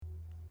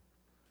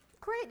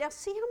great. Now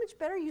see how much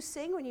better you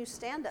sing when you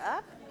stand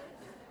up?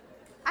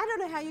 I don't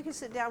know how you can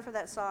sit down for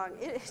that song.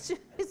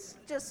 It's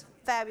just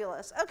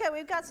fabulous. Okay,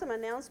 we've got some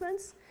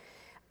announcements.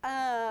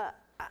 I'm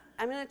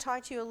going to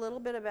talk to you a little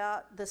bit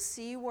about the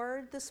C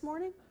word this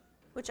morning,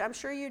 which I'm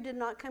sure you did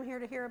not come here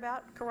to hear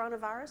about,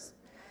 coronavirus.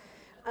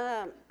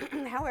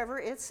 However,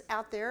 it's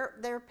out there.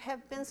 There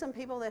have been some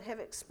people that have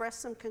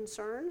expressed some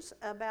concerns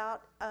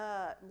about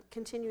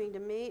continuing to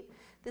meet.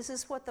 This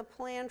is what the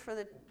plan for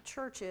the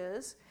church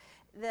is,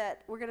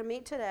 that we're going to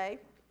meet today.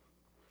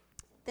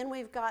 Then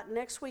we've got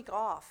next week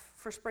off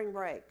for spring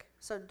break,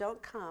 so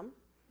don't come.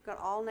 We've got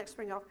all next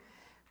spring off,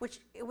 which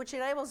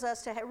enables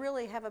us to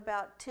really have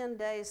about 10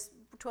 days,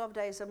 12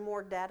 days of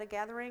more data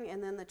gathering,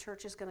 and then the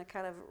church is going to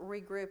kind of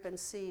regroup and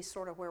see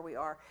sort of where we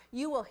are.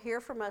 You will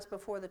hear from us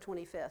before the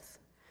 25th.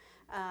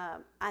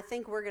 I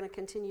think we're going to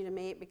continue to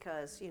meet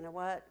because, you know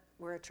what,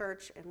 we're a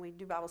church and we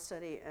do Bible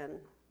study and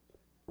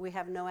we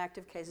have no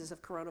active cases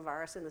of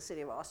coronavirus in the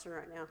city of Austin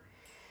right now.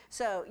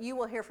 So you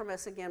will hear from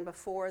us again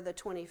before the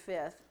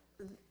 25th.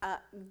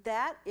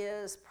 That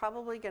is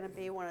probably going to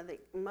be one of the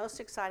most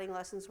exciting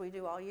lessons we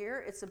do all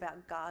year. It's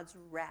about God's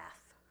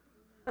wrath.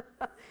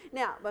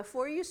 Now,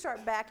 before you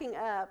start backing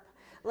up,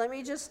 let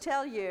me just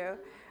tell you,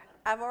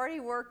 I've already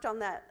worked on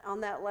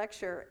that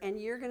lecture, and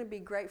you're going to be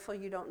grateful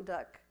you don't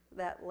duck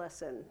that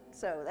lesson.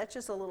 So that's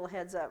just a little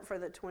heads up for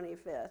the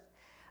 25th.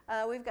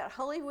 We've got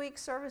Holy Week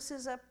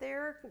services up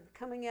there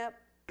coming up.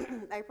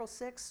 April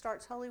 6th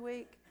starts Holy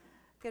Week.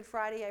 Good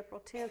Friday,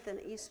 April 10th, and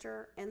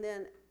Easter. And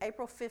then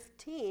April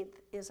 15th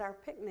is our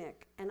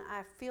picnic. And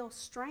I feel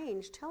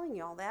strange telling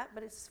you all that,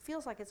 but it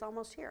feels like it's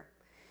almost here.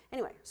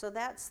 Anyway, so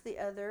that's the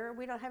other.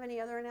 We don't have any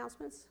other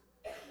announcements?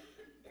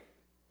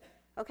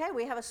 Okay,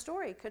 we have a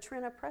story.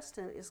 Katrina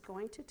Preston is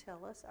going to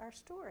tell us our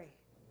story.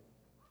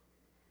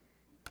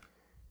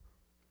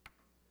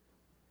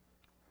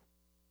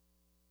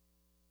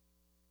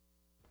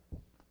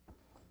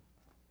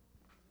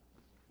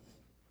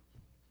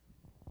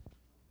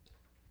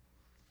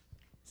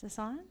 Is this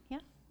on? Yeah?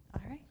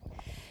 All right.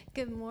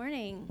 Good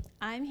morning.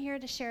 I'm here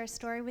to share a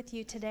story with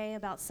you today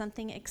about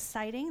something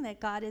exciting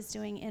that God is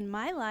doing in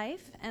my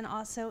life and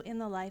also in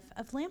the life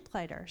of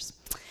Lamplighters.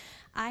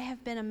 I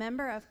have been a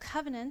member of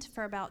Covenant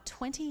for about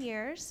 20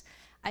 years.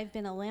 I've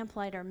been a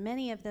lamplighter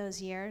many of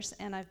those years,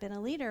 and I've been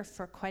a leader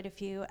for quite a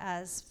few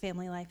as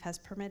family life has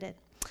permitted.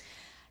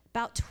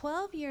 About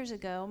 12 years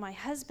ago, my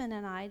husband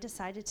and I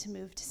decided to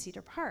move to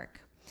Cedar Park.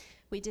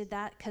 We did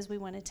that because we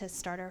wanted to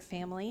start our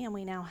family, and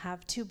we now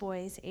have 2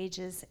 boys,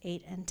 ages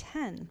 8 and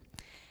 10.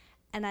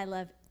 And I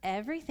love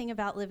everything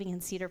about living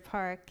in Cedar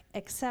Park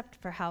except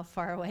for how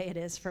far away it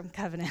is from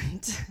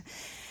Covenant.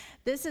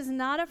 This is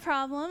not a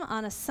problem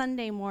on a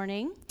Sunday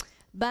morning,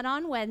 but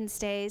on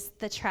Wednesdays,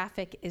 the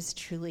traffic is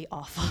truly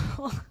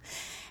awful.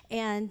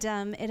 And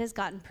it has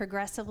gotten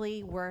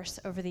progressively worse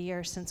over the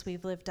years since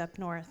we've lived up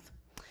north.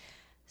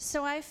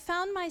 So I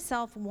found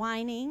myself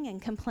whining and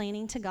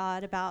complaining to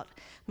God about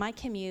my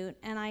commute,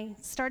 and I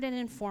started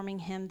informing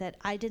him that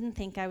I didn't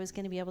think I was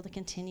going to be able to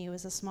continue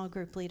as a small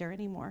group leader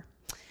anymore.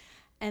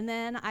 And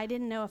then I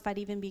didn't know if I'd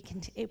even be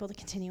able to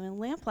continue in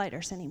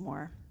Lamplighters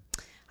anymore.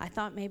 I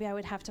thought maybe I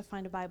would have to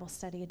find a Bible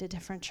study at a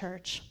different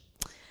church.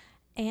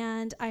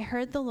 And I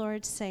heard the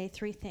Lord say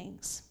 3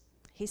 things.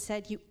 He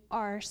said, you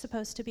are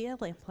supposed to be a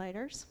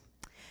Lamplighters.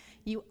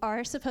 You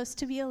are supposed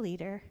to be a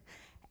leader.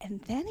 And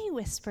then he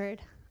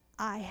whispered,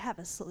 I have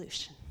a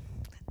solution.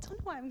 I don't know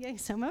why I'm getting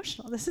so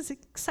emotional. This is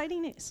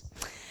exciting news.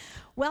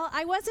 Well,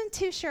 I wasn't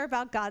too sure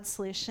about God's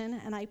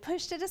solution, and I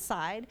pushed it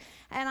aside,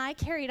 and I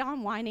carried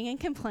on whining and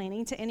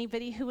complaining to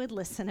anybody who would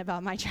listen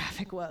about my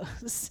traffic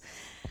woes.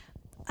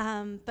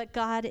 But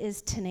God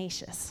is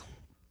tenacious,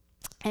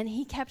 and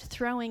he kept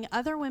throwing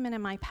other women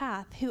in my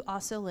path who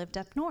also lived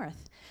up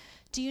north.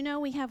 Do you know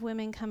we have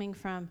women coming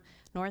from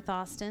North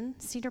Austin,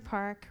 Cedar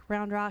Park,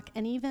 Round Rock,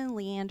 and even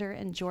Leander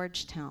and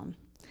Georgetown?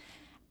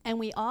 And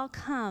we all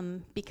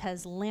come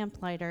because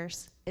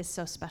Lamplighters is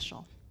so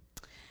special.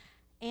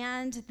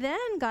 And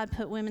then God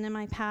put women in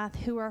my path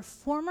who are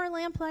former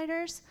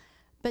Lamplighters,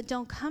 but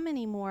don't come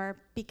anymore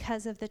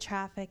because of the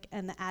traffic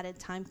and the added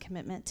time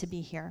commitment to be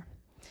here.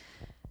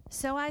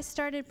 So I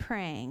started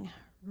praying,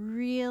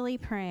 really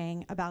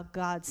praying about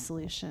God's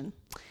solution.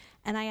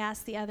 And I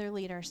asked the other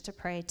leaders to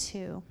pray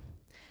too.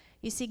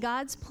 You see,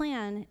 God's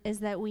plan is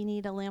that we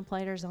need a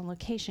Lamplighters on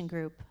Location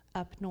group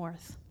up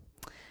north.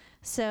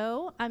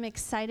 So I'm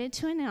excited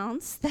to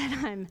announce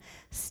that I'm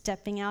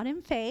stepping out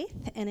in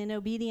faith and in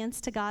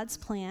obedience to God's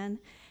plan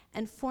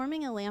and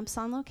forming a Lamps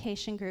on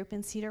Location group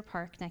in Cedar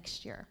Park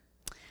next year.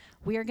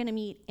 We are going to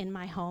meet in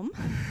my home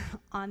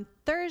on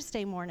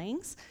Thursday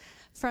mornings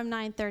from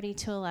 9:30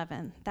 to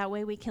 11. That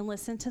way we can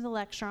listen to the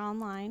lecture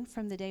online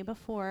from the day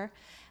before,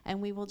 and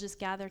we will just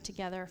gather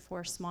together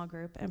for a small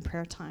group and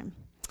prayer time.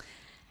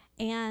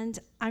 And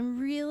I'm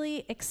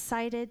really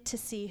excited to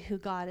see who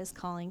God is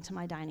calling to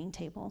my dining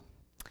table.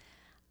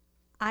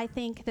 I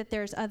think that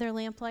there's other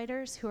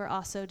Lamplighters who are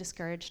also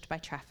discouraged by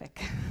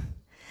traffic.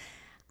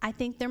 I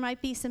think there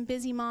might be some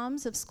busy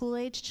moms of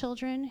school-age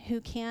children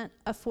who can't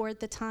afford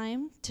the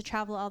time to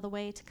travel all the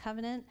way to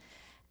Covenant,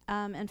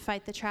 and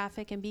fight the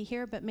traffic and be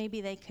here, but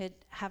maybe they could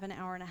have an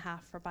hour and a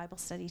half for Bible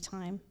study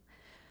time.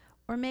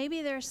 Or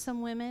maybe there's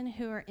some women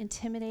who are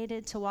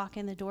intimidated to walk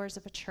in the doors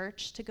of a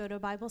church to go to a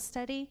Bible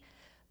study,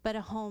 but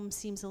a home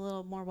seems a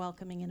little more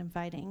welcoming and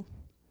inviting.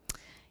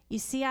 You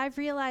see, I've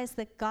realized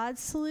that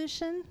God's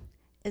solution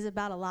is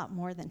about a lot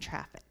more than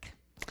traffic.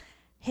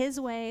 His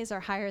ways are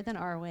higher than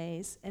our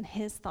ways, and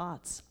his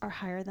thoughts are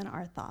higher than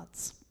our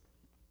thoughts.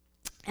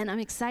 And I'm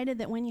excited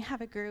that when you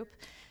have a group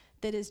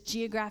that is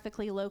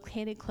geographically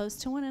located close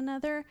to one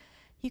another,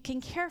 you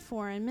can care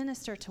for and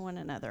minister to one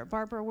another.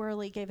 Barbara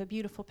Worley gave a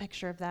beautiful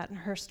picture of that in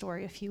her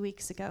story a few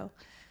weeks ago.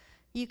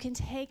 You can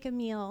take a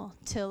meal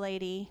to a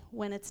lady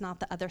when it's not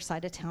the other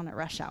side of town at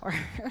rush hour.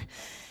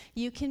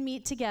 You can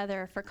meet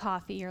together for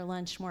coffee or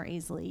lunch more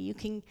easily. You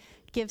can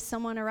give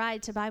someone a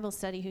ride to Bible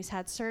study who's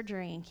had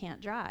surgery and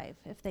can't drive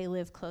if they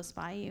live close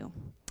by you.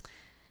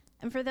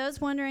 And for those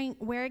wondering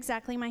where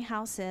exactly my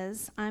house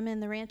is, I'm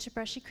in the Rancho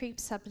Brushy Creek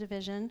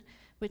subdivision,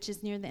 which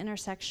is near the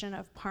intersection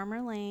of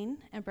Palmer Lane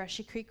and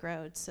Brushy Creek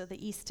Road, so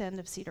the east end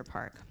of Cedar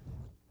Park.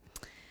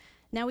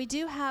 Now, we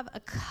do have a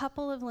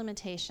couple of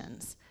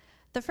limitations.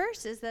 The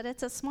first is that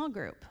it's a small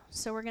group,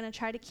 so we're going to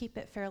try to keep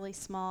it fairly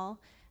small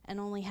and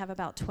only have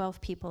about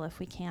 12 people if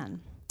we can.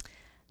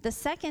 The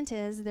second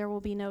is there will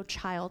be no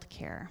child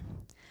care.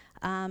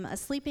 A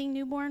sleeping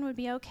newborn would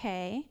be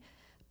okay,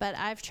 but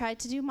I've tried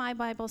to do my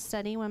Bible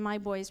study when my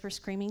boys were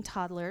screaming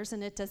toddlers,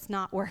 and it does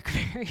not work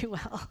very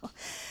well.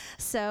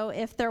 So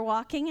if they're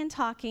walking and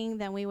talking,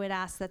 then we would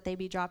ask that they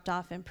be dropped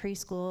off in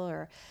preschool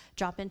or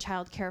drop in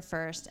childcare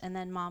first, and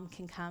then mom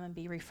can come and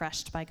be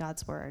refreshed by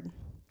God's word.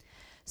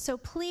 So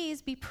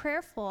please be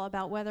prayerful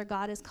about whether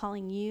God is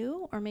calling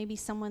you or maybe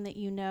someone that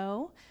you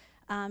know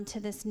to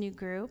this new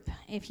group.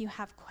 If you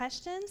have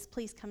questions,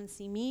 please come and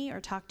see me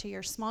or talk to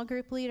your small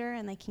group leader,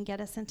 and they can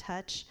get us in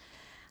touch.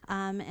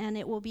 And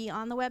it will be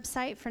on the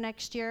website for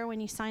next year when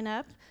you sign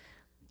up.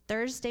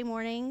 Thursday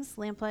mornings,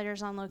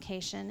 Lamplighters on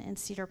location in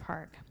Cedar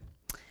Park.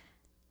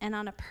 And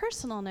on a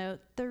personal note,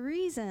 the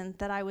reason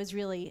that I was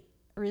really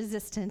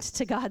resistant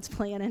to God's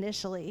plan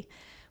initially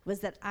was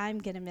that I'm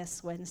going to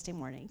miss Wednesday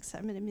mornings.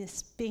 I'm going to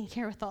miss being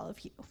here with all of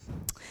you.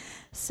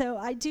 So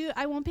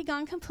I won't be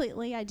gone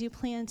completely. I do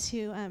plan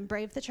to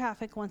brave the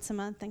traffic once a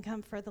month and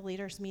come for the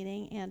leaders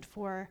meeting and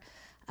for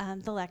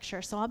the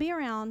lecture. So I'll be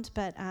around,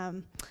 but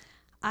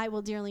I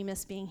will dearly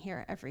miss being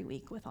here every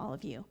week with all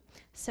of you.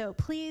 So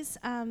please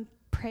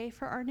pray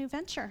for our new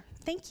venture.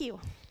 Thank you.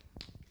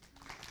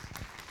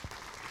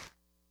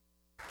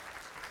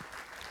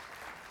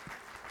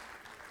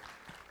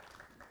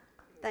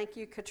 Thank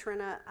you,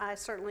 Katrina. I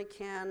certainly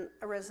can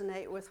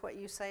resonate with what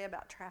you say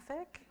about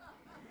traffic.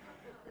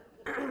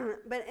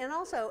 And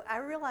also, I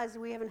realize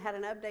we haven't had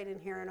an update in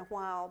here in a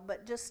while,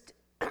 but just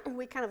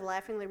we kind of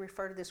laughingly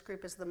refer to this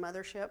group as the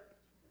mothership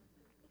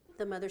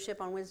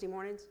on Wednesday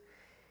mornings.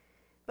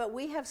 But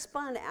we have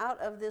spun out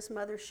of this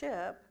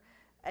mothership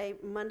a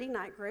Monday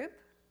night group,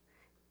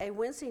 a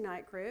Wednesday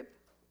night group,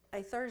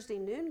 a Thursday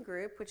noon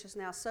group, which is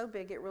now so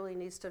big it really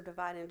needs to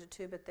divide into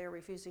two, but they're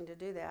refusing to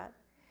do that.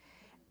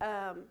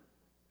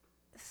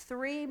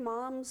 3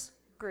 moms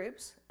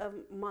groups of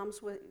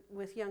moms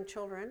with young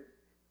children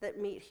that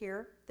meet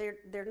here.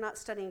 They're not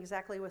studying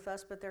exactly with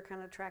us, but they're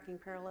kind of tracking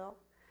parallel.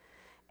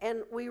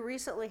 And we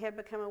recently have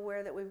become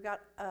aware that we've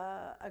got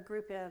a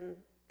group in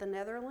the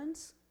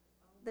Netherlands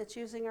that's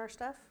using our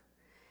stuff.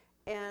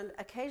 And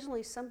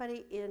occasionally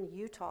somebody in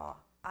Utah,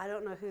 I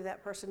don't know who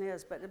that person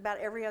is, but about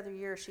every other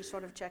year she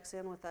sort of checks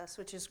in with us,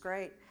 which is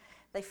great.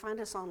 They find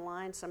us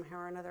online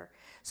somehow or another.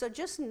 So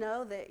just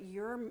know that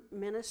your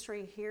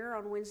ministry here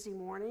on Wednesday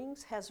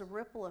mornings has a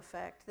ripple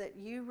effect that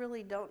you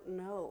really don't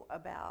know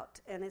about,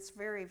 and it's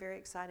very, very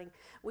exciting.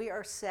 We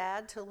are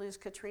sad to lose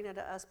Katrina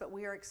to us, but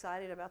we are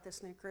excited about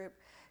this new group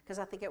because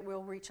I think it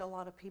will reach a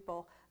lot of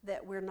people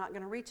that we're not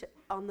going to reach it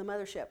on the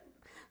mothership.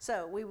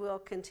 So we will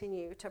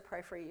continue to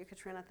pray for you,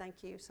 Katrina.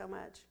 Thank you so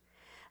much.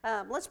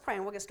 Let's pray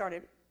and we'll get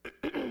started.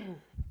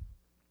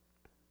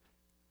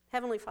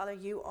 Heavenly Father,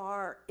 you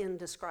are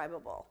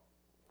indescribable,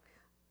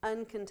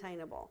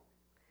 uncontainable.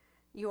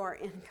 You are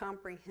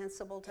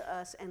incomprehensible to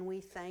us, and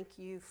we thank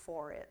you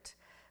for it.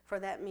 For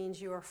that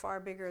means you are far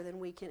bigger than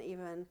we can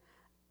even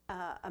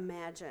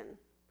imagine.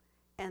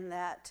 And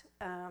that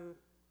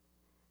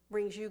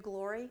brings you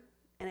glory,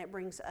 and it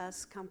brings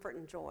us comfort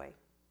and joy.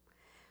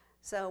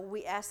 So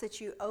we ask that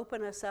you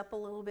open us up a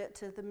little bit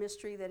to the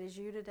mystery that is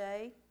you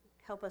today.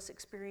 Help us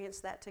experience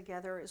that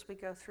together as we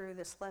go through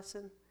this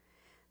lesson,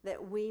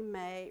 that we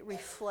may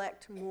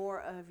reflect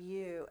more of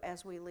you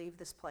as we leave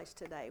this place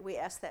today. We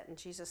ask that in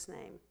Jesus'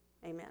 name.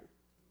 Amen.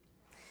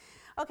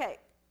 Okay,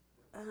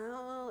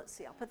 let's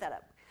see, I'll put that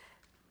up.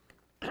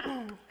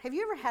 Have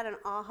you ever had an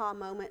aha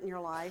moment in your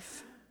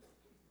life?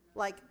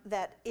 Like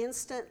that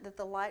instant that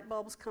the light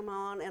bulbs come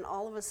on and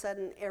all of a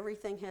sudden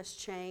everything has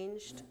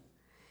changed?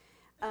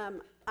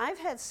 I've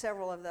had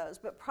several of those,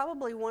 but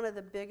probably one of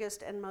the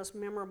biggest and most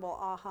memorable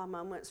aha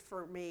moments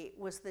for me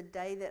was the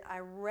day that I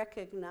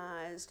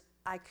recognized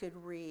I could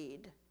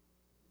read.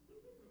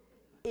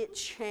 It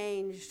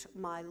changed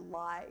my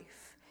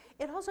life.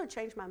 It also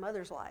changed my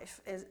mother's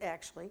life,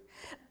 actually.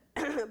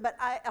 But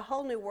a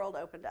whole new world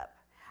opened up.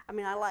 I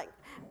mean,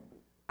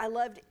 I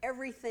loved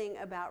everything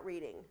about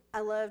reading.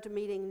 I loved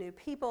meeting new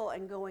people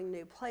and going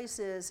new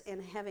places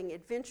and having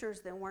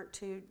adventures that weren't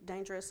too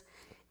dangerous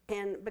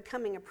and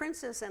becoming a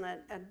princess and a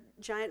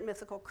giant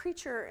mythical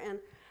creature. And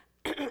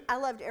I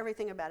loved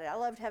everything about it. I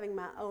loved having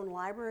my own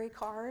library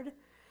card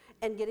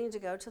and getting to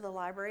go to the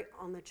library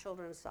on the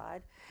children's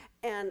side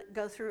and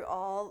go through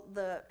all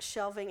the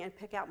shelving and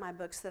pick out my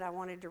books that I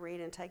wanted to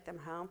read and take them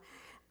home.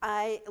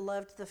 I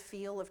loved the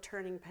feel of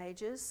turning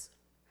pages.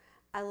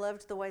 I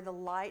loved the way the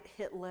light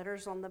hit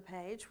letters on the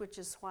page, which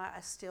is why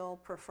I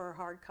still prefer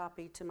hard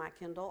copy to my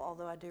Kindle,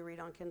 although I do read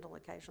on Kindle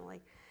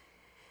occasionally.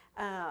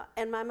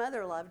 And my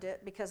mother loved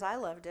it because I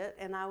loved it,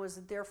 and I was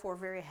therefore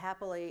very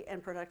happily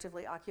and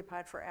productively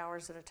occupied for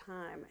hours at a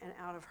time and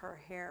out of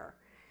her hair.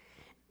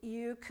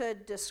 You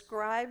could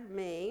describe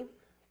me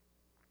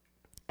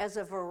as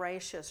a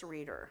voracious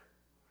reader.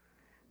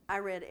 I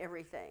read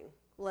everything: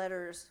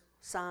 letters,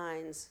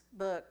 signs,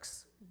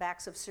 books,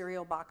 backs of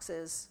cereal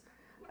boxes,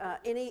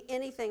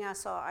 anything I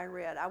saw I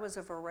read. I was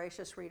a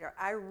voracious reader.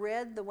 I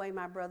read the way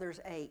my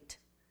brothers ate.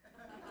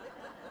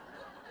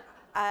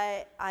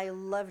 I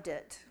loved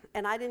it,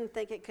 and I didn't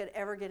think it could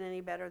ever get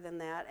any better than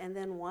that. And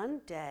then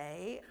one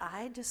day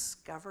I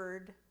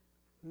discovered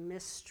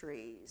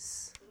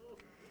mysteries.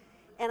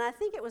 And I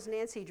think it was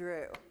Nancy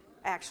Drew,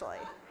 actually.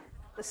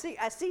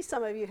 I see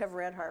some of you have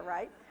read her,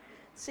 right?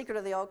 Secret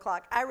of the Old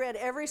Clock. I read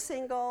every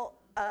single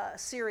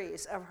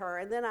series of her,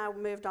 and then I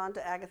moved on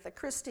to Agatha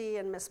Christie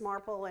and Miss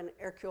Marple, and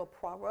Hercule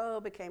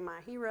Poirot became my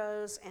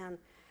heroes. And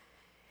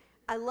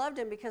I loved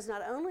them because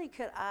not only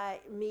could I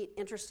meet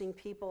interesting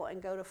people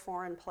and go to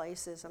foreign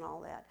places and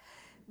all that,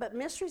 but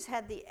mysteries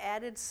had the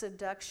added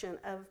seduction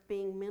of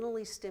being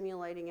mentally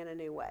stimulating in a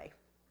new way,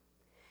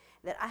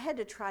 that I had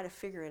to try to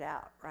figure it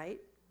out, right?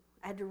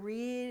 I had to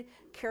read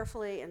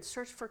carefully and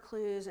search for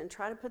clues and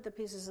try to put the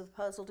pieces of the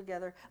puzzle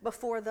together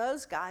before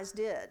those guys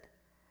did,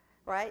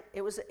 right?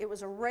 It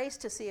was a race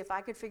to see if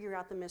I could figure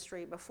out the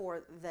mystery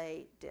before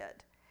they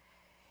did.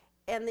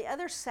 And the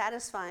other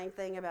satisfying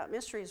thing about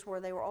mysteries were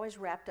they were always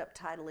wrapped up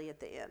tidily at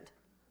the end.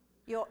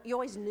 You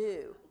always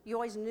knew. You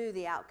always knew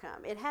the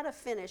outcome. It had a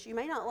finish. You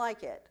may not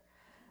like it,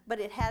 but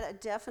it had a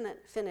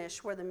definite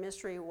finish where the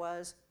mystery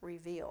was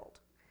revealed.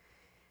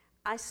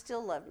 I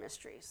still love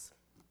mysteries.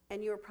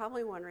 And you're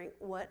probably wondering,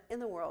 what in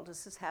the world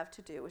does this have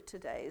to do with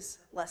today's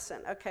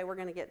lesson? Okay, we're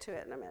going to get to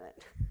it in a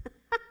minute.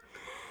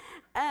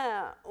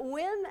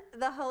 When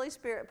the Holy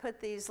Spirit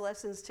put these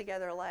lessons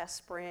together last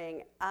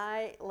spring,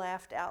 I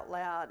laughed out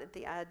loud at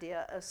the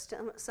idea of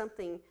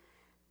studying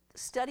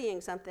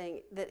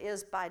something that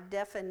is, by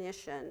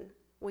definition,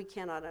 we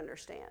cannot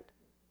understand,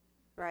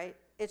 right?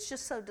 It's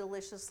just so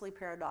deliciously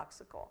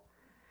paradoxical.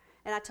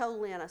 And I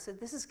told Lynn, I said,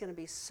 this is going to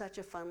be such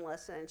a fun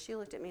lesson. And she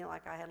looked at me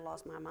like I had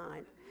lost my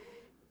mind.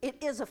 It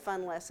is a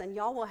fun lesson.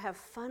 Y'all will have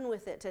fun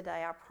with it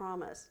today, I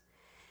promise.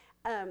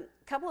 A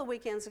couple of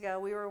weekends ago,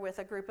 we were with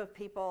a group of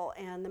people,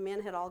 and the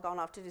men had all gone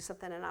off to do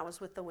something, and I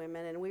was with the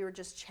women, and we were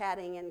just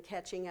chatting and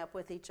catching up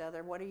with each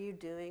other. What are you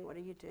doing? What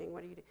are you doing?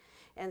 What are you doing?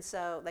 And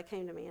so they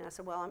came to me, and I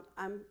said, well,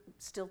 I'm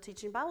still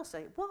teaching Bible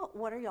study. Well,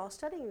 what are y'all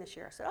studying this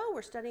year? I said, oh,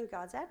 we're studying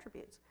God's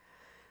attributes.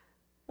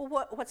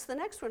 Well, what's the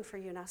next one for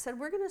you? And I said,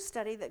 we're going to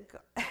study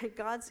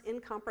God's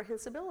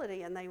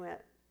incomprehensibility. And they went,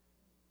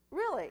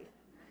 really?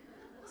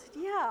 I said,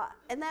 yeah.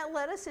 And that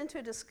led us into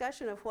a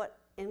discussion of what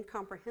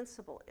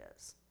incomprehensible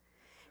is.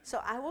 So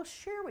I will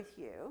share with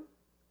you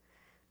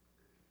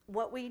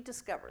what we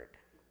discovered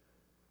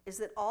is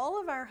that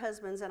all of our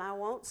husbands, and I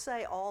won't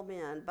say all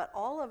men, but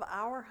all of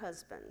our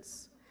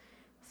husbands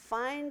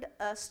find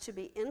us to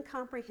be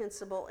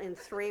incomprehensible in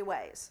 3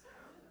 ways.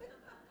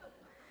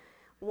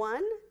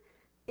 One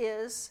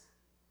is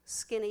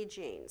skinny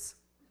jeans.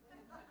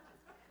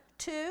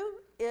 2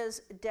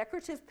 is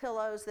decorative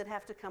pillows that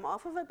have to come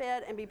off of a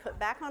bed and be put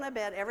back on a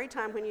bed every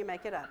time when you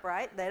make it up,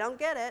 right? They don't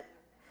get it.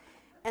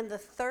 And the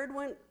 3rd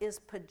one is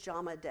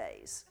pajama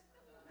days.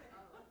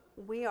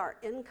 We are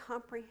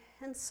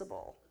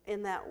incomprehensible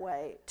in that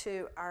way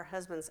to our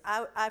husbands.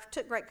 I've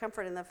took great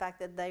comfort in the fact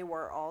that they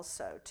were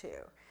also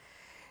too.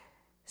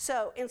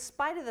 So in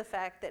spite of the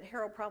fact that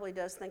Harold probably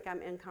does think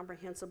I'm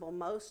incomprehensible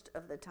most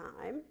of the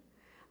time,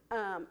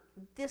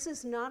 this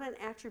is not an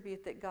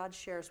attribute that God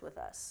shares with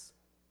us.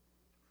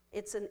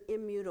 It's an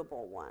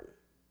immutable one.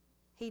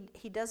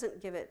 He doesn't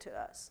give it to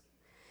us.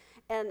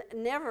 And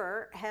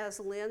never has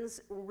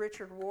Lynn's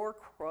Richard Rohr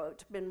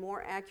quote been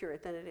more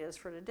accurate than it is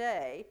for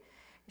today.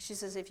 She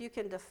says, if you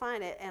can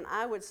define it, and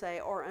I would say,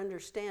 or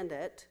understand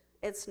it,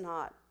 it's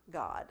not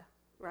God,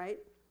 right?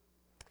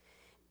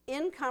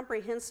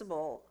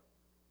 Incomprehensible,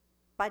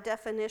 by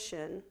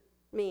definition,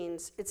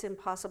 means it's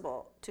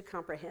impossible to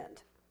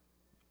comprehend.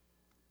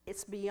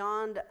 It's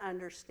beyond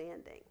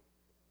understanding.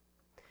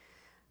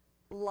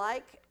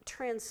 Like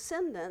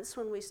transcendence,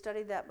 when we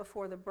studied that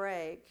before the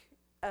break,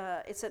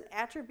 it's an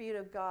attribute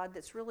of God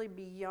that's really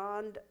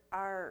beyond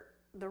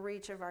the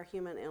reach of our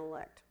human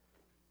intellect.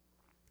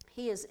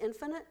 He is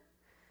infinite,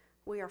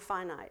 we are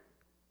finite.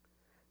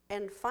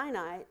 And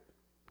finite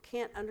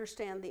can't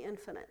understand the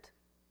infinite.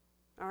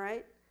 All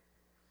right?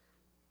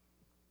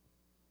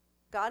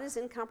 God is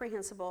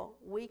incomprehensible.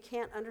 We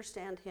can't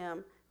understand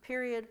him.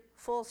 Period.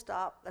 Full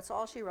stop. That's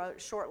all she wrote.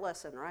 Short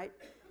lesson, right?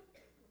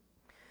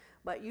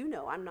 But you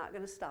know I'm not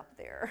going to stop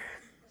there.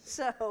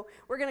 So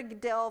we're going to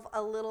delve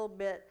a little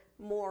bit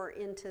more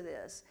into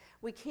this.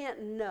 We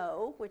can't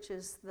know, which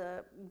is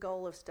the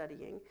goal of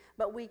studying,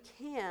 but we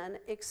can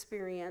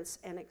experience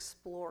and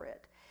explore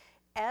it.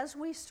 As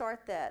we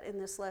start that in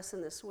this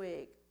lesson this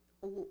week,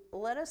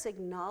 let us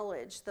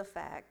acknowledge the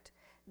fact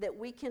that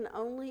we can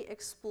only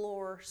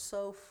explore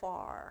so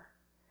far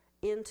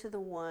into the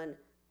one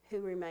who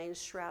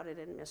remains shrouded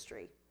in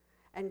mystery.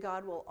 And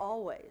God will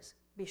always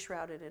be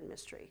shrouded in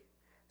mystery.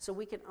 So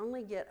we can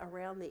only get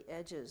around the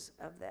edges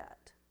of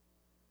that.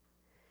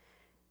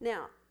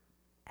 Now,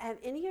 have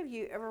any of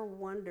you ever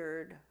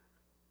wondered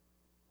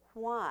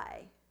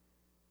why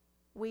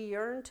we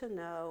yearn to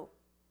know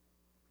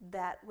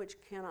that which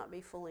cannot be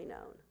fully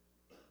known?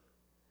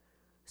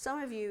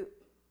 Some of you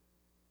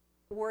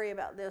worry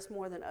about this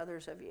more than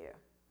others of you.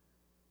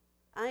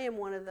 I am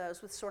one of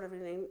those with sort of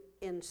an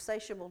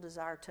insatiable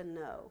desire to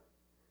know.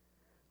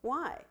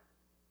 Why?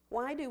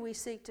 Why do we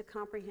seek to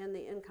comprehend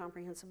the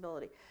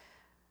incomprehensibility?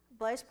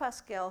 Blaise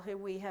Pascal, who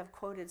we have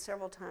quoted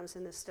several times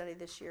in this study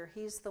this year,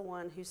 he's the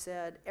one who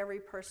said every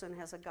person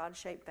has a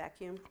God-shaped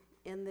vacuum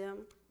in them,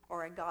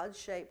 or a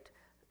God-shaped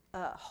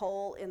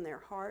hole in their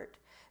heart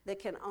that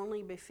can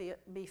only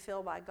be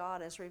filled by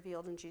God as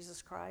revealed in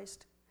Jesus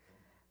Christ.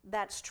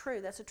 That's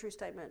true. That's a true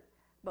statement.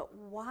 But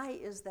why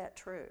is that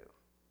true?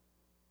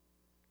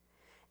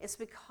 It's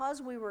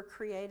because we were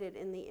created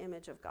in the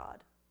image of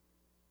God.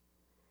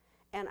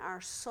 And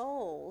our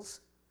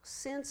souls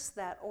sense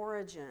that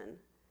origin,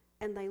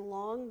 and they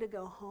long to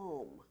go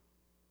home.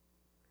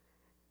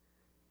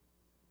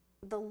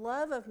 The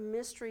love of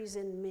mysteries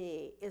in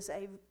me is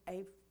a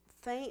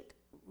faint,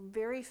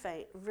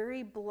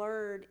 very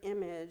blurred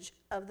image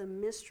of the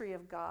mystery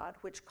of God,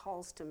 which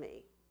calls to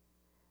me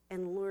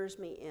and lures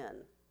me in.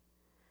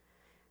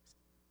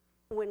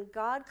 When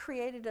God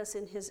created us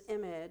in his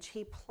image,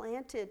 he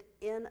planted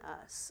in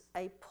us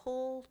a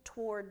pull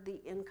toward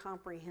the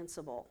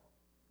incomprehensible,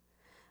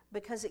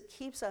 because it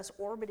keeps us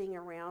orbiting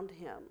around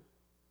him,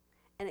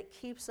 and it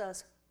keeps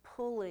us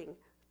pulling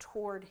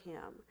toward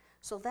him.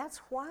 So that's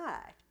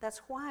why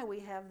we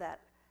have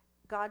that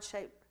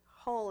God-shaped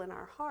hole in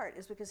our heart,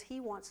 is because he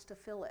wants to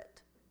fill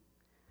it.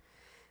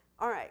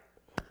 All right,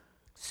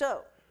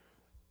 so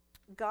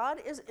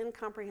God is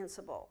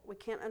incomprehensible. We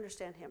can't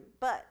understand him,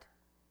 but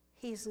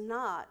he's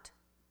not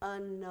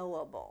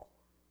unknowable.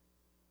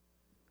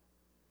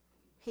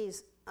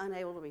 He's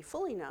unable to be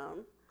fully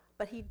known,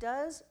 but he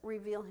does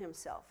reveal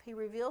himself. He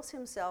reveals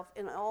himself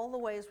in all the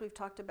ways we've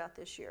talked about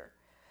this year,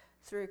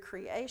 through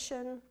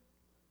creation,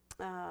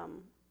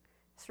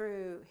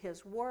 through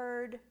his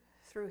word,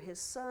 through his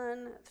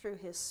Son, through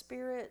his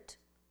Spirit,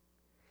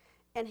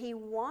 and he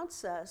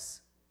wants us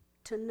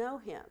to know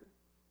him.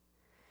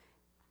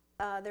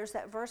 There's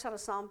that verse out of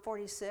Psalm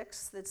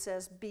 46 that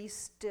says, "Be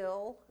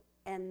still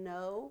and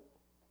know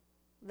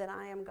that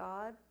I am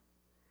God."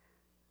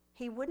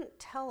 He wouldn't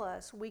tell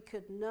us we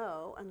could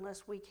know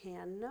unless we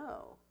can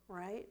know,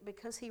 right?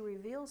 Because he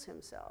reveals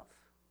himself.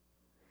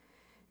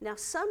 Now,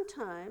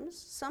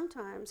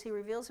 sometimes he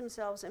reveals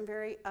himself in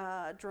very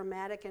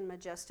dramatic and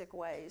majestic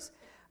ways.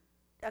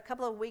 A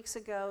couple of weeks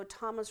ago,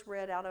 Thomas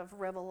read out of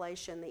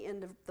Revelation, the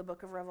end of the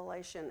book of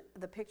Revelation,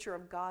 the picture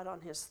of God on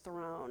his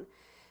throne.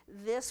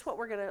 This, what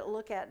we're going to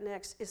look at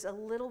next, is a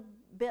little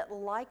bit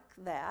like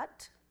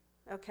that,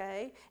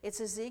 okay?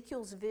 It's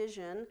Ezekiel's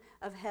vision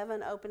of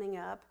heaven opening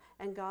up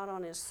and God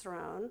on his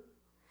throne.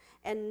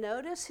 And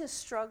notice his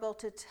struggle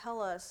to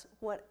tell us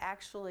what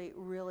actually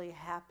really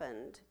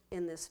happened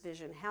in this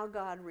vision, how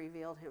God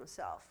revealed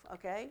himself,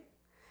 okay?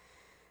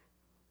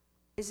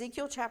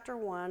 Ezekiel chapter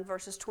 1,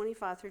 verses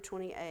 25 through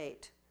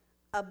 28.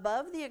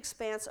 Above the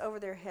expanse over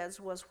their heads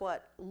was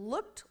what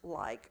looked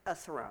like a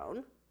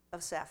throne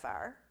of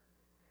sapphire,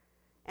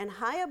 and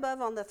high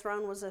above on the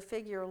throne was a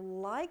figure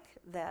like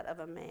that of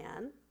a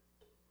man.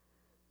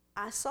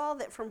 I saw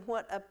that from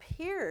what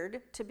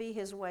appeared to be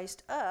his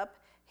waist up,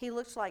 he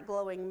looked like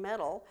glowing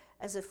metal,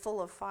 as if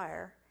full of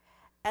fire,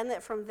 and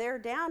that from there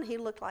down he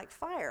looked like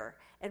fire,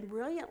 and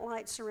brilliant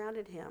light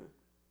surrounded him.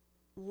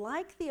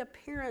 Like the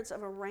appearance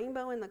of a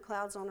rainbow in the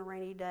clouds on a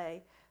rainy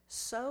day,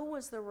 so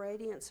was the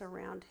radiance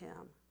around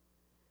him.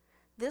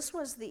 This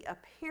was the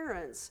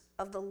appearance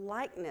of the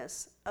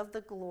likeness of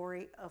the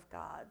glory of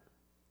God.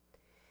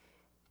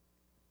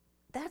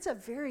 That's a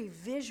very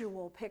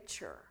visual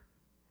picture,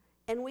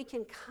 and we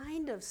can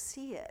kind of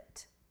see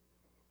it,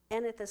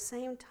 and at the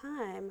same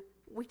time,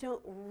 we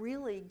don't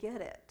really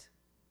get it,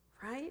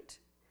 right?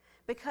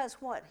 Because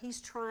what?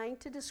 He's trying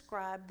to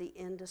describe the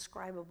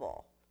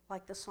indescribable,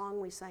 like the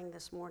song we sang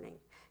this morning.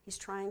 He's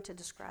trying to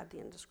describe the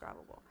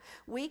indescribable.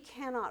 We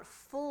cannot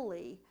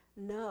fully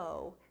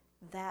know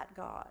that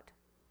God.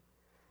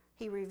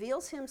 He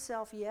reveals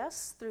himself,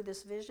 yes, through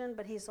this vision,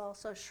 but he's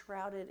also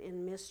shrouded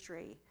in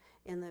mystery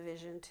in the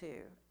vision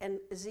too. And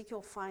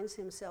Ezekiel finds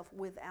himself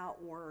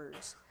without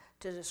words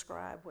to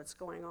describe what's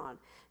going on.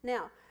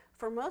 Now,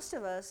 for most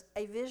of us,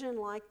 a vision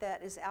like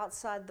that is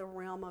outside the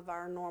realm of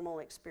our normal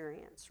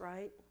experience,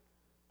 right?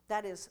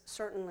 That is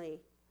certainly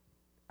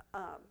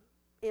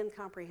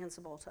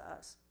incomprehensible to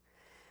us.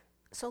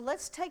 So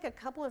let's take a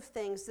couple of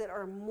things that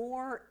are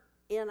more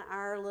in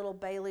our little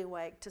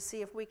bailiwick to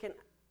see if we can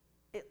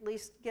at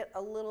least get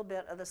a little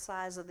bit of the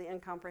size of the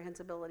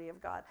incomprehensibility of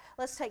God.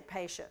 Let's take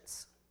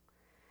patience.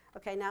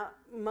 Okay, now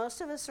most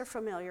of us are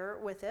familiar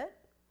with it.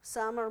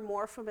 Some are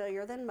more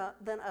familiar than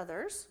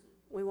others.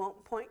 We won't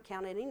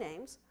count any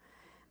names.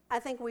 I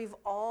think we've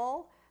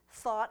all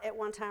thought at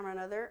one time or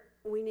another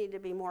we need to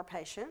be more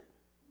patient.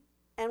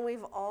 And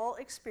we've all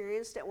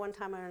experienced at one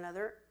time or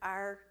another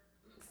our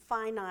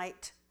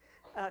finite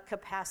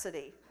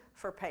capacity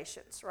for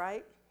patience,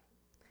 right?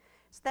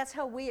 So that's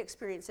how we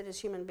experience it as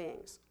human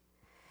beings.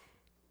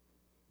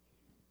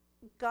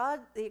 The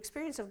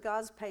experience of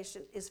God's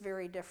patience is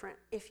very different.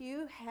 If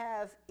you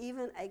have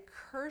even a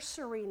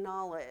cursory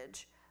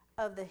knowledge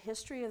of the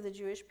history of the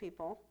Jewish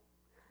people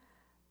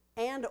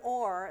and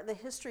or the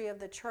history of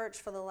the church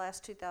for the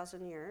last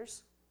 2,000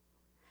 years,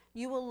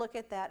 you will look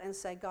at that and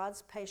say,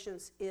 God's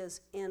patience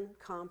is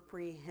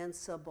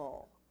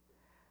incomprehensible.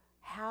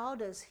 How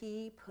does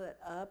he put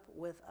up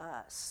with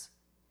us?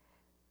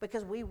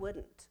 Because we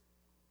wouldn't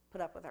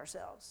put up with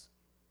ourselves.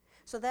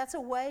 So that's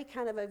a way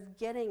kind of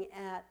getting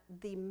at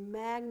the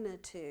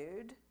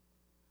magnitude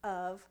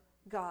of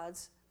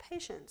God's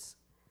patience.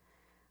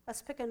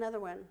 Let's pick another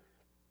one.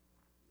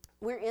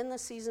 We're in the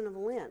season of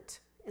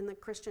Lent in the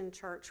Christian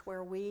church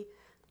where we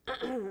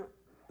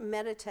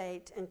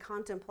meditate and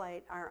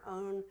contemplate our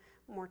own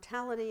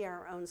mortality,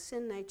 our own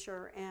sin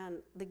nature, and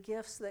the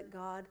gifts that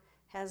God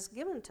has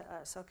given to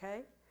us,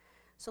 okay?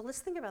 So let's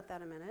think about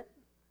that a minute.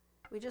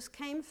 We just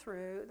came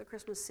through the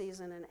Christmas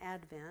season and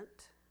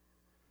Advent.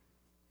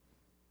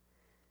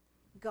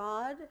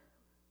 God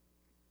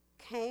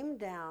came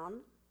down,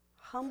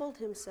 humbled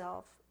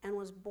himself, and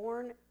was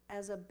born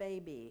as a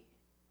baby.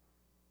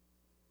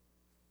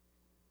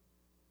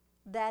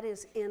 That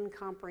is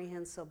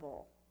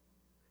incomprehensible.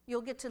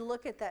 You'll get to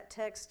look at that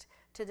text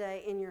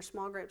today in your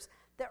small groups.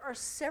 There are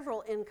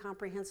several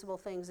incomprehensible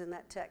things in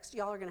that text.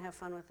 Y'all are going to have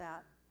fun with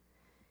that.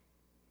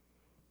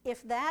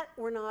 If that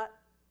were not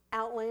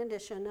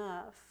outlandish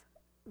enough,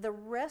 the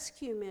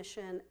rescue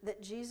mission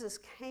that Jesus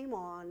came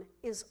on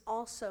is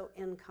also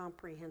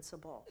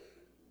incomprehensible.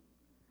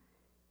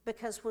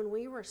 Because when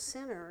we were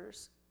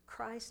sinners,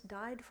 Christ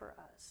died for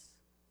us.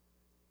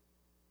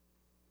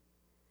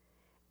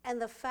 And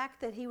the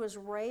fact that he was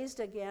raised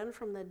again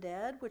from the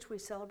dead, which we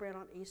celebrate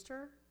on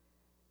Easter,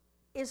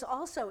 is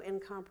also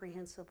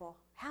incomprehensible.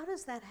 How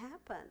does that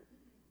happen?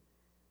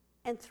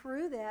 And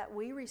through that,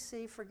 we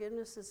receive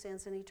forgiveness of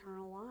sins and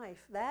eternal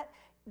life.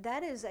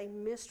 That is a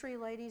mystery,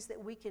 ladies,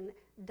 that we can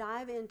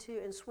dive into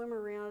and swim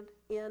around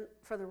in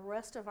for the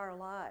rest of our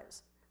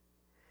lives.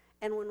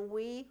 And when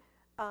we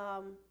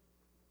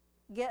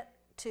get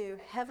to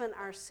heaven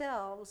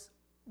ourselves,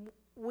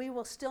 we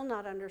will still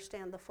not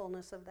understand the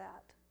fullness of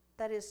that.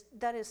 That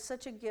is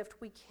such a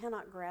gift, we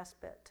cannot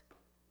grasp it.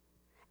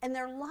 And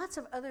there are lots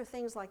of other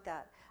things like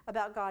that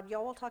about God.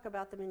 Y'all will talk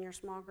about them in your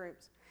small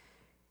groups.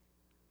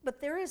 But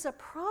there is a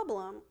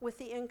problem with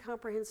the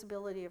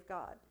incomprehensibility of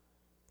God,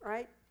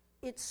 right?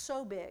 It's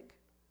so big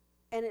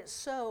and it's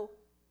so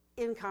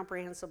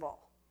incomprehensible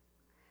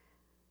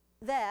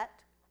that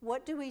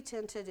what do we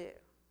tend to do?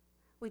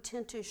 We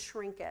tend to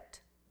shrink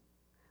it.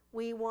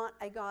 We want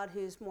a God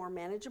who's more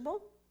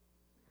manageable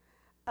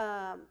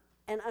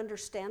and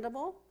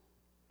understandable,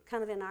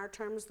 kind of in our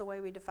terms, the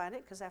way we define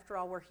it, because after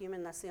all, we're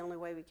human, that's the only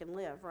way we can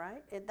live,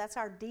 right? That's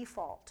our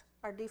default.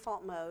 Our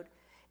default mode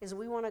is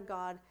we want a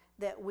God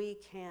that we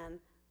can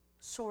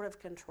sort of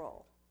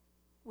control.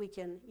 We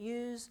can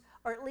use,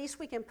 or at least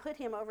we can put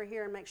him over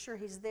here and make sure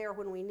he's there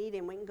when we need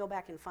him. We can go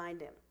back and find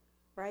him,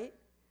 right?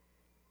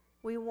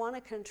 We want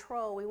to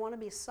control, we want to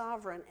be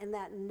sovereign, and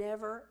that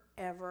never,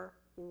 ever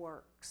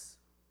works.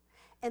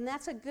 And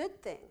that's a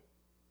good thing.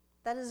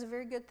 That is a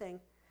very good thing.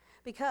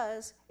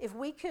 Because if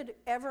we could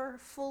ever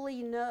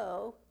fully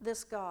know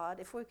this God,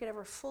 if we could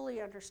ever fully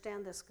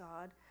understand this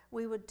God,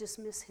 we would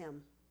dismiss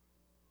him.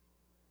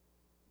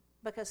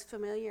 Because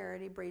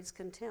familiarity breeds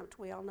contempt.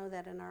 We all know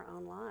that in our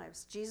own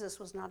lives. Jesus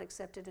was not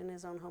accepted in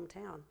his own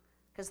hometown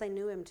because they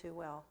knew him too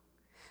well.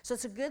 So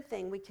it's a good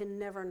thing we can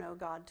never know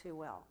God too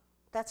well.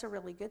 That's a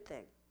really good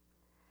thing.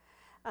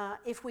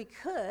 If we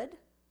could,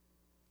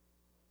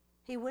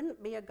 he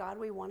wouldn't be a God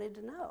we wanted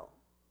to know.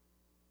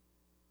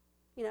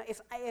 You know,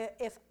 if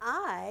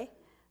I,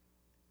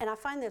 and I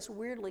find this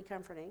weirdly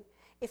comforting,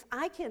 if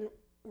I can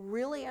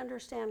really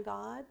understand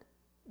God,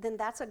 then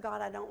that's a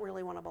God I don't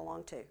really want to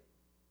belong to,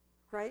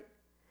 right?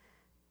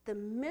 The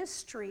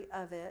mystery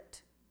of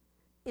it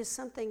is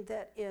something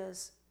that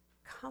is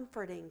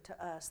comforting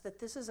to us, that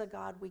this is a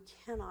God we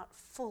cannot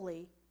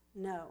fully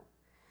know.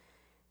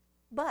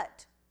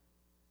 But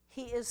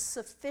he is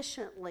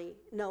sufficiently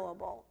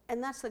knowable,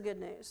 and that's the good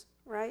news,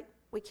 right?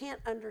 We can't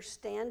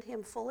understand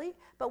him fully,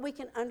 but we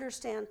can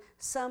understand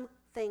some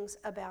things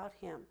about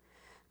him.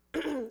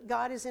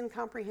 God is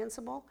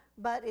incomprehensible,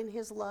 but in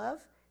his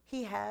love,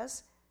 he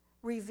has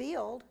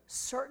revealed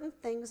certain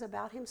things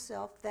about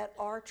himself that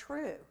are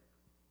true,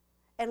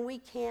 and we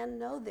can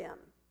know them.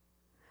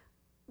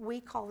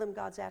 We call them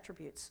God's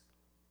attributes,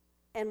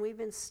 and we've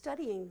been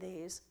studying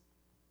these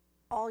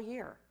all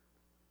year.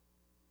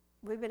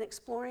 We've been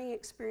exploring and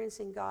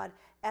experiencing God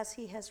as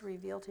he has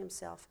revealed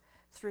himself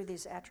through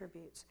these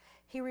attributes.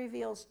 He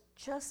reveals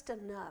just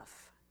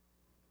enough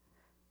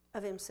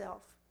of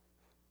himself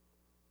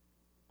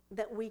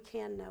that we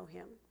can know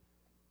him.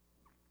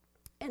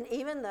 And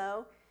even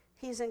though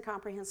he's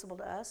incomprehensible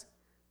to us,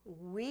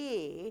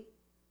 we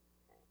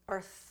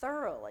are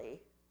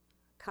thoroughly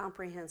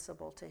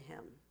comprehensible to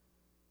him.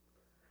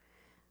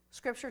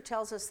 Scripture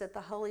tells us that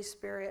the Holy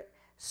Spirit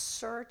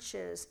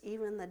searches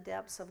even the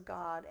depths of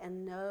God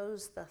and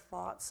knows the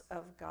thoughts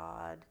of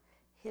God.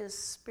 His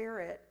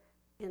Spirit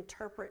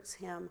interprets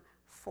him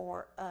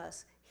for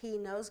us. He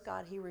knows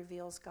God, he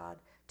reveals God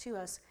to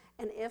us.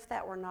 And if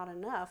that were not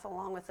enough,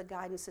 along with the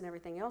guidance and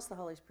everything else the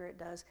Holy Spirit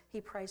does,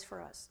 he prays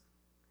for us.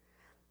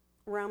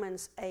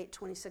 Romans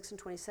 8:26 and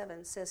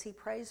 27 says he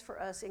prays for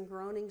us in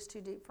groanings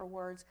too deep for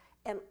words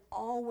and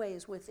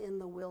always within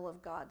the will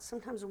of God.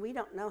 Sometimes we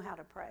don't know how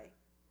to pray,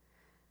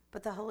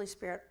 but the Holy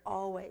Spirit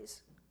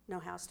always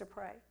knows how to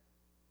pray.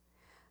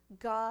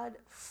 God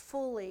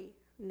fully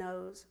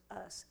knows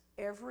us,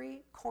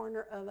 every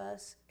corner of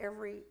us,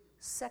 every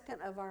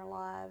second of our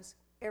lives,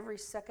 every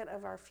second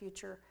of our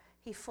future.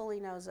 He fully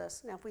knows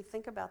us. Now, if we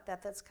think about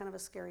that, that's kind of a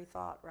scary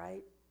thought,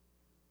 right?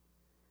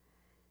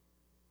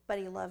 But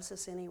he loves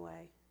us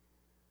anyway.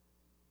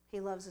 He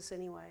loves us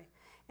anyway.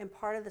 And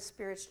part of the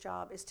Spirit's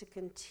job is to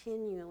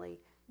continually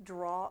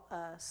draw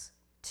us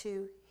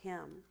to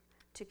him,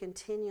 to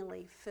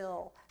continually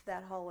fill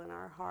that hole in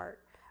our heart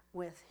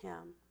with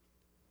him.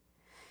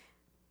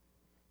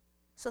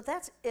 So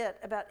that's it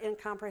about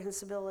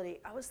incomprehensibility.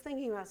 I was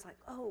thinking, I was like,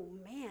 oh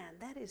man,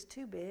 that is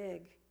too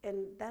big.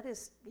 And that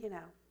is,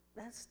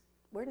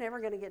 we're never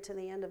going to get to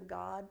the end of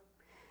God.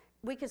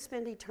 We could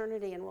spend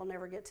eternity and we'll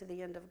never get to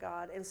the end of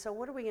God. And so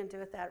what are we going to do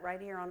with that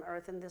right here on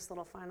earth in this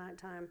little finite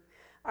time?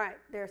 All right,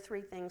 there are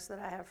 3 things that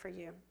I have for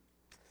you.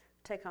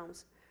 Take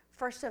homes.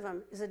 First of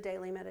them is a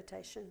daily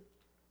meditation.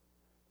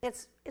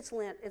 It's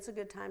Lent. It's a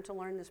good time to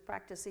learn this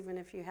practice even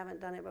if you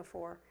haven't done it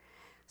before.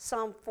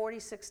 Psalm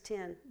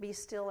 46:10, be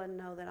still and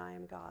know that I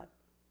am God.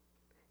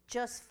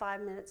 Just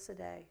 5 minutes a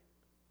day.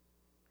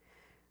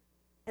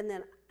 And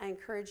then I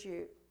encourage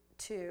you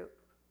to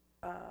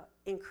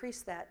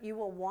increase that. You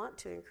will want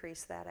to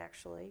increase that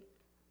actually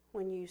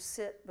when you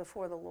sit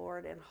before the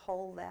Lord and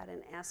hold that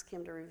and ask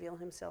him to reveal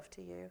himself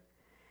to you.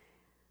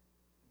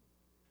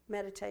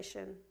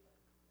 Meditation.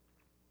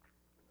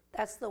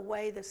 That's the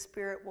way the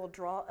Spirit will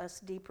draw us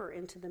deeper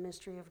into the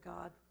mystery of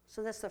God.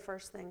 So that's the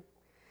first thing.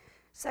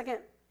 Second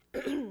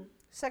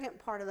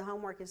part of the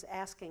homework is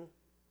asking.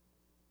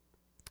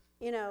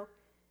 The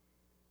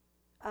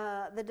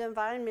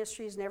divine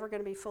mystery is never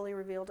going to be fully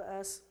revealed to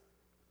us.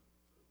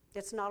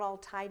 It's not all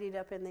tidied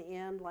up in the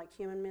end like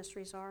human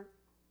mysteries are.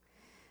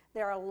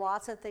 There are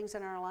lots of things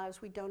in our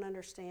lives we don't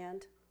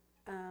understand.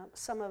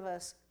 Some of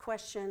us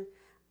question.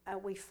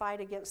 We fight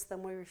against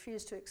them. We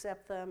refuse to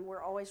accept them.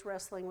 We're always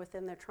wrestling with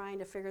them. They're trying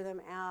to figure them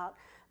out,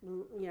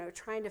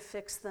 trying to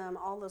fix them,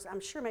 all those.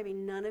 I'm sure maybe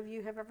none of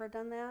you have ever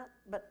done that,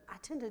 but I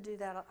tend to do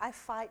that. I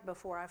fight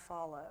before I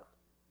follow.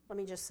 Let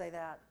me just say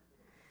that.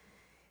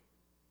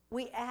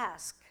 We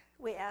ask.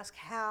 We ask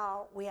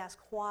how. We ask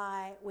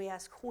why. We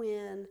ask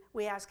when.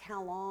 We ask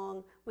how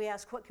long. We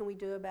ask what can we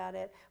do about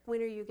it.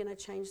 When are you going to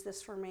change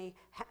this for me?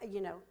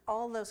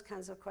 All those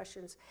kinds of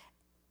questions.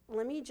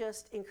 Let me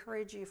just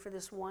encourage you for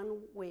this 1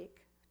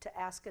 week to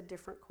ask a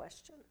different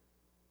question.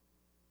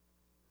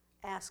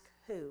 Ask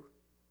who.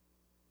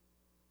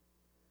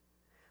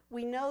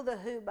 We know the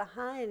who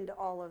behind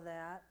all of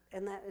that,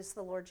 and that is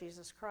the Lord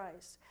Jesus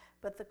Christ.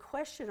 But the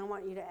question I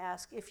want you to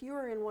ask, if you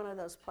are in one of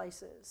those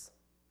places,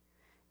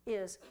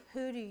 is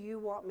who do you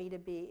want me to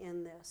be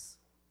in this?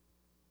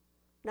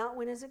 Not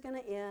when is it going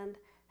to end,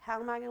 how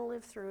am I going to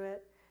live through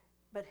it,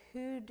 but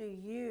who do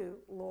you,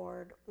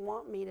 Lord,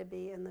 want me to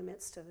be in the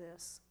midst of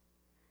this?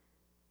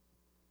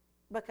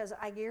 Because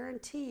I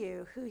guarantee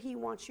you who he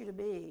wants you to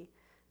be,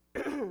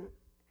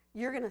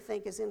 you're going to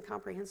think is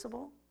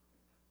incomprehensible,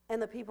 and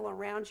the people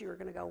around you are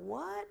going to go,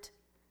 what?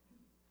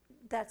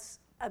 That's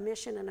a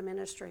mission and a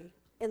ministry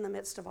in the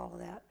midst of all of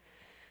that.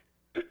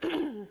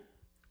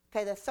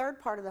 Okay, the third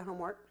part of the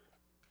homework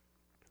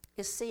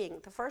is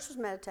seeing. The first was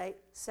meditate,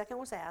 second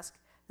was ask,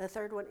 the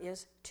third one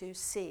is to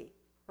see,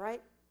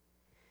 right?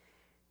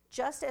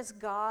 Just as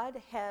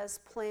God has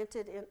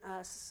planted in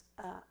us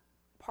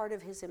part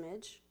of his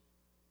image,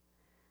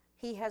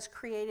 he has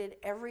created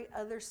every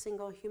other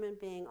single human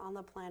being on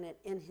the planet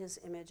in his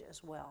image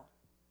as well.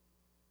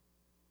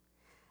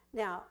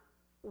 Now,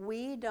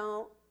 we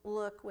don't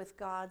look with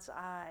God's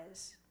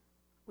eyes.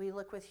 We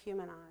look with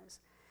human eyes.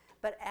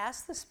 But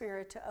ask the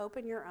Spirit to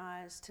open your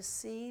eyes to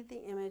see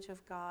the image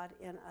of God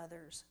in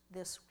others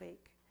this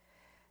week.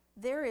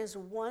 There is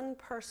one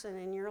person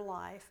in your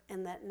life,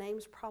 and that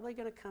name's probably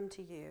going to come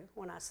to you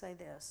when I say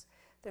this.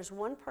 There's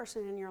one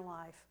person in your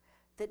life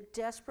that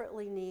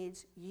desperately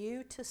needs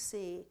you to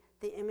see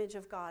the image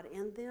of God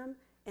in them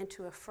and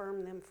to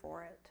affirm them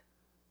for it.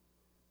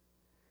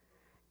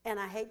 And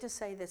I hate to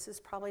say this is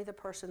probably the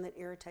person that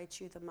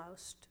irritates you the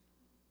most.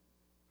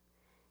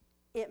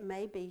 It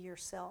may be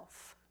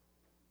yourself.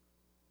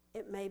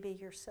 It may be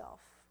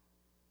yourself.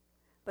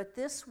 But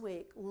this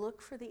week,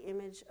 look for the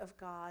image of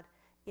God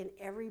in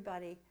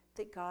everybody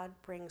that God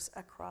brings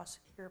across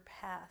your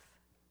path.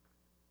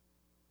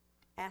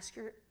 Ask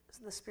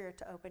the Spirit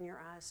to open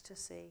your eyes to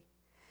see.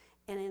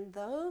 And in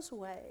those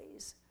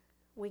ways,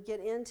 we get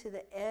into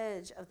the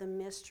edge of the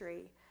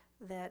mystery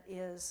that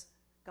is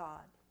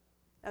God.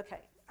 Okay,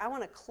 I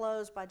want to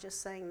close by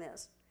just saying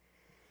this.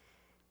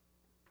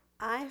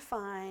 I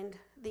find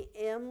the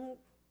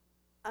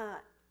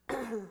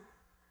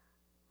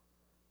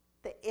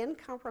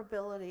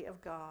incomparability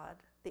of God,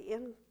 the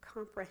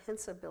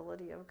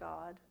incomprehensibility of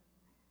God,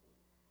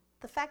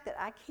 the fact that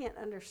I can't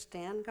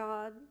understand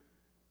God,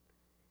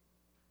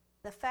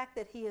 the fact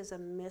that He is a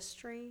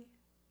mystery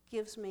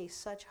gives me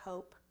such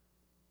hope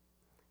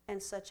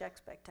and such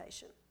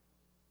expectation.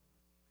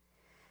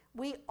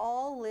 We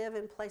all live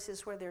in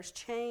places where there's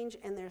change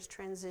and there's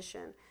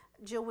transition.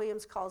 Jill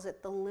Williams calls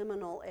it the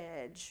liminal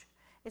edge.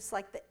 It's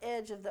like the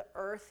edge of the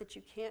earth that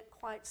you can't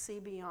quite see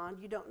beyond.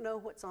 You don't know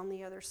what's on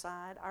the other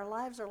side. Our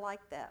lives are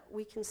like that.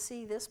 We can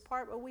see this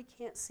part, but we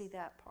can't see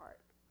that part.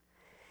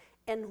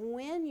 And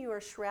when you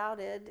are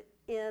shrouded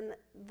in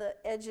the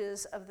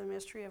edges of the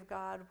mystery of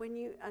God, when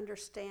you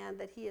understand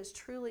that He is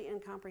truly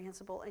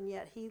incomprehensible and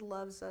yet He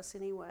loves us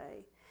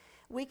anyway,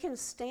 we can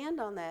stand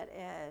on that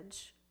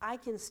edge. I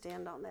can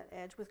stand on that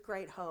edge with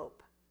great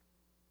hope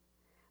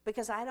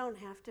because I don't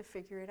have to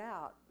figure it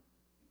out.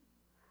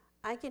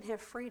 I can have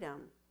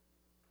freedom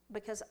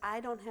because I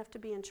don't have to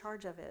be in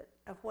charge of it,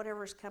 of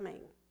whatever's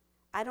coming.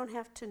 I don't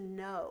have to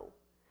know.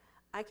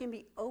 I can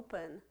be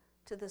open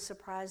to the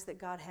surprise that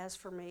God has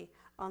for me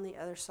on the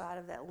other side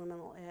of that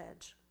liminal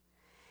edge.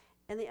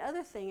 And the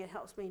other thing it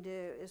helps me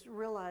do is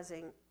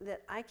realizing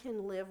that I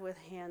can live with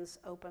hands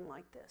open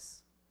like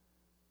this.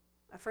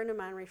 A friend of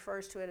mine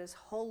refers to it as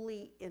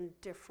holy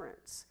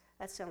indifference.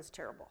 That sounds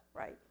terrible,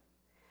 right?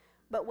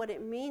 But what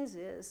it means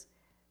is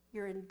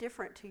you're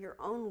indifferent to your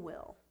own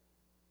will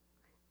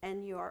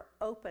and you are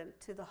open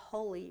to the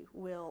holy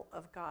will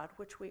of God,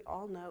 which we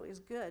all know is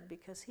good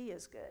because He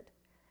is good.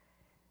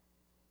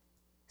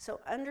 So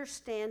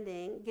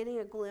understanding, getting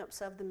a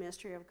glimpse of the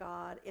mystery of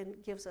God,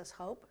 it gives us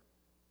hope.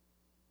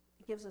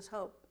 It gives us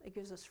hope. It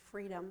gives us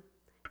freedom.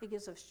 It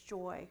gives us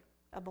joy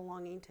of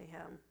belonging to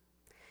Him.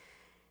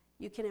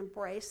 You can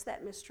embrace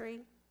that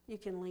mystery. You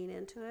can lean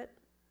into it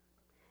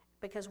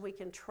because we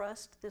can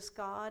trust this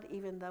God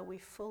even though we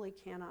fully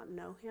cannot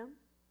know Him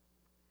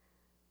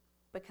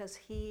because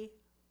He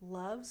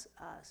loves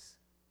us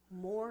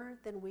more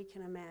than we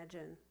can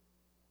imagine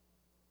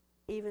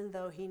even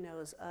though He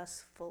knows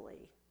us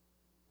fully.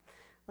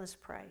 Let's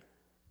pray.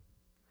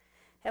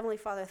 Heavenly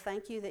Father,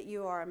 thank You that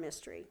You are a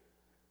mystery,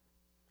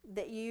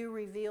 that You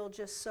reveal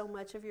just so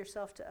much of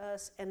Yourself to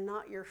us and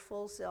not Your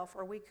full self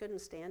or we couldn't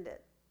stand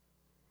it.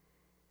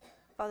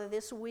 Father,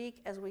 this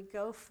week as we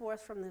go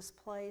forth from this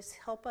place,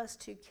 help us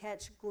to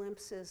catch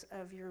glimpses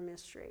of Your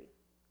mystery.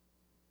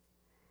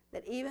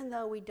 That even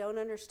though we don't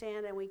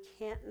understand and we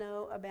can't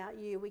know about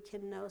You, we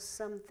can know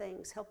some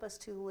things. Help us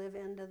to live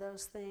into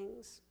those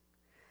things,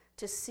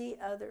 to see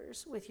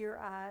others with Your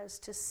eyes,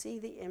 to see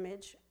the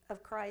image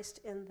of Christ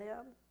in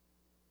them,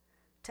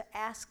 to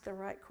ask the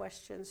right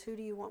questions. Who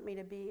do You want me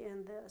to be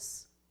in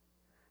this?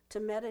 To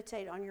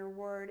meditate on Your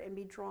word and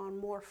be drawn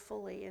more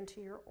fully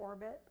into Your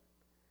orbit,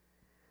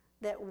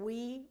 that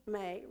we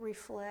may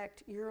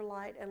reflect Your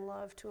light and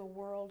love to a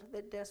world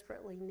that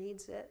desperately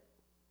needs it.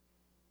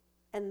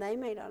 And they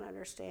may not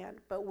understand,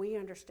 but we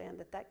understand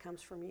that that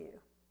comes from You.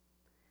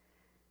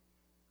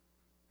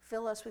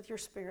 Fill us with Your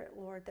Spirit,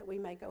 Lord, that we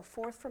may go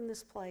forth from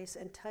this place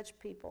and touch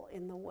people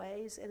in the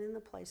ways and in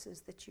the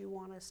places that You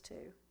want us to.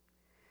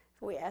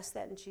 We ask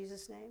that in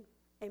Jesus' name.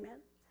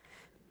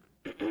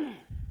 Amen.